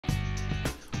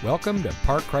Welcome to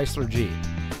Park Chrysler Jeep,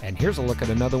 and here's a look at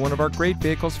another one of our great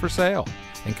vehicles for sale,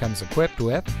 and comes equipped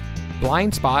with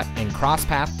blind spot and cross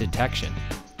path detection,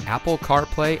 Apple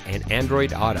CarPlay and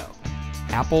Android Auto,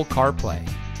 Apple CarPlay,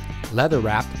 leather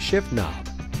wrapped shift knob,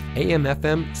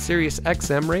 AM/FM Sirius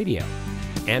XM radio,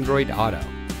 Android Auto,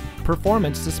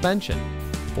 performance suspension,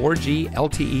 4G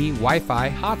LTE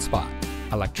Wi-Fi hotspot,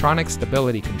 electronic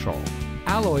stability control,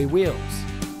 alloy wheels.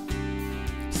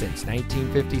 Since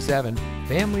 1957,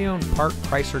 family-owned Park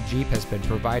Chrysler Jeep has been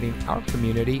providing our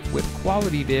community with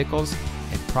quality vehicles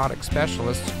and product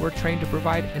specialists who are trained to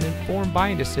provide an informed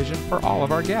buying decision for all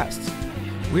of our guests.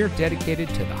 We are dedicated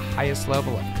to the highest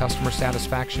level of customer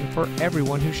satisfaction for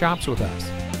everyone who shops with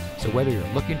us. So whether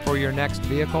you're looking for your next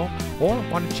vehicle or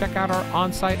want to check out our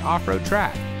on-site off-road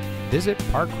track, visit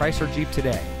Park Chrysler Jeep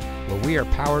today, where we are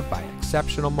powered by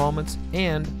exceptional moments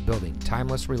and building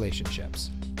timeless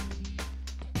relationships.